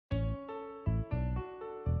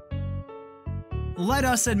Let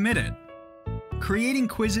us admit it. Creating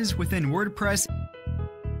quizzes within WordPress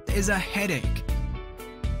is a headache.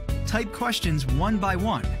 Type questions one by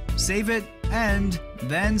one, save it, and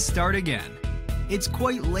then start again. It's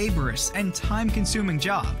quite laborious and time-consuming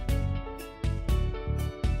job.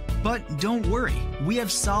 But don't worry, we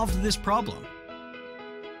have solved this problem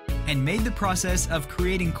and made the process of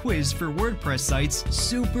creating quiz for WordPress sites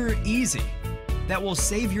super easy. That will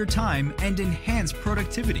save your time and enhance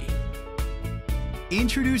productivity.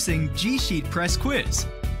 Introducing GsheetPress Quiz.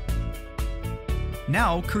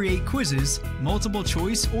 Now create quizzes, multiple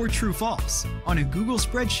choice or true-false, on a Google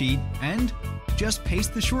Spreadsheet and just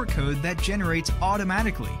paste the shortcode that generates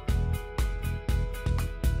automatically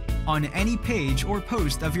on any page or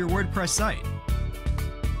post of your WordPress site.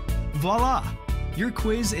 Voila! Your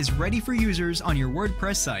quiz is ready for users on your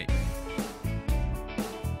WordPress site.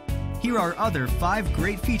 Here are other 5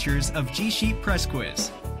 great features of GsheetPress Quiz.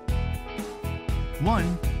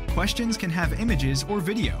 1. Questions can have images or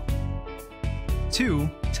video. 2.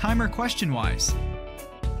 Timer question-wise.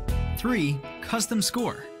 3. Custom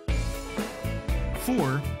score.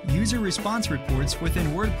 4. User response reports within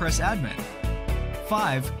WordPress admin.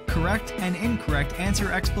 5. Correct and incorrect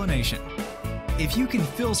answer explanation. If you can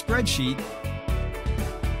fill spreadsheet,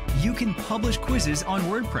 you can publish quizzes on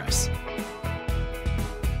WordPress.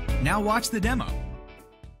 Now watch the demo.